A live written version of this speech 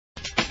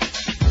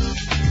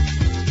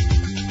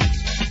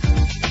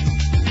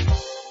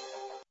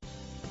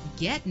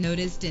get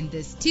noticed in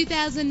this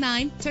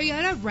 2009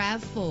 Toyota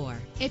RAV4.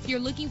 If you're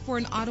looking for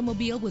an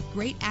automobile with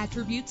great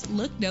attributes,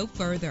 look no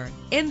further.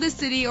 In the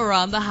city or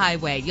on the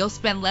highway, you'll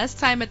spend less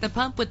time at the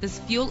pump with this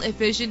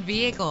fuel-efficient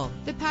vehicle.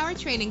 The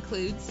powertrain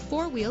includes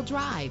four-wheel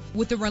drive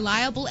with a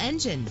reliable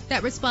engine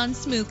that responds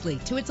smoothly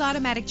to its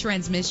automatic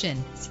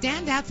transmission.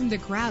 Stand out from the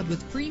crowd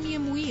with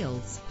premium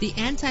wheels. The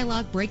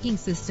anti-lock braking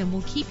system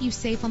will keep you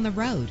safe on the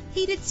road.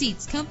 Heated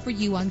seats comfort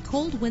you on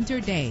cold winter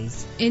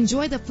days.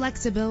 Enjoy the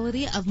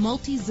flexibility of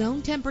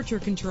multi-zone temperature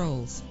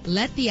controls.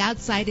 Let the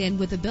outside in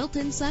with a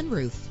built-in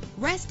sunroof.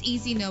 Rest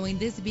easy knowing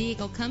this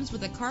vehicle comes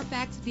with a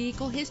Carfax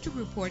Vehicle History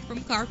Report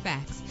from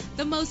Carfax,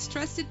 the most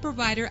trusted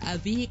provider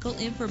of vehicle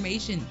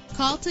information.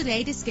 Call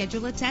today to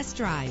schedule a test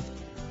drive.